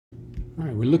All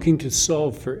right, we're looking to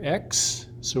solve for x.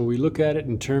 So we look at it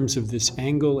in terms of this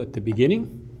angle at the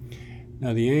beginning.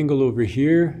 Now the angle over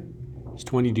here is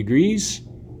 20 degrees,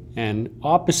 and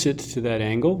opposite to that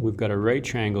angle, we've got a right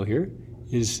triangle here,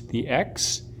 is the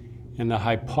x, and the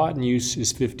hypotenuse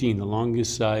is 15. The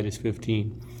longest side is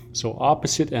 15. So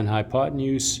opposite and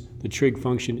hypotenuse, the trig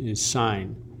function is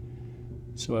sine.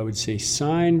 So I would say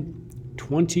sine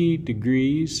 20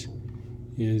 degrees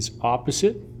is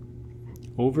opposite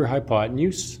over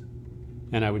hypotenuse,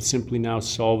 and I would simply now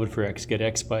solve it for x, get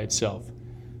x by itself.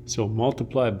 So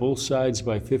multiply both sides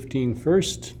by 15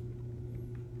 first,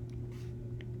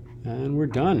 and we're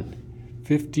done.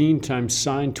 15 times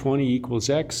sine 20 equals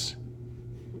x.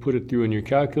 Put it through in your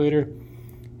calculator,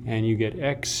 and you get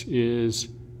x is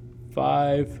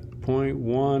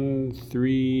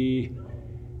 5.13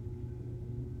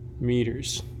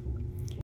 meters.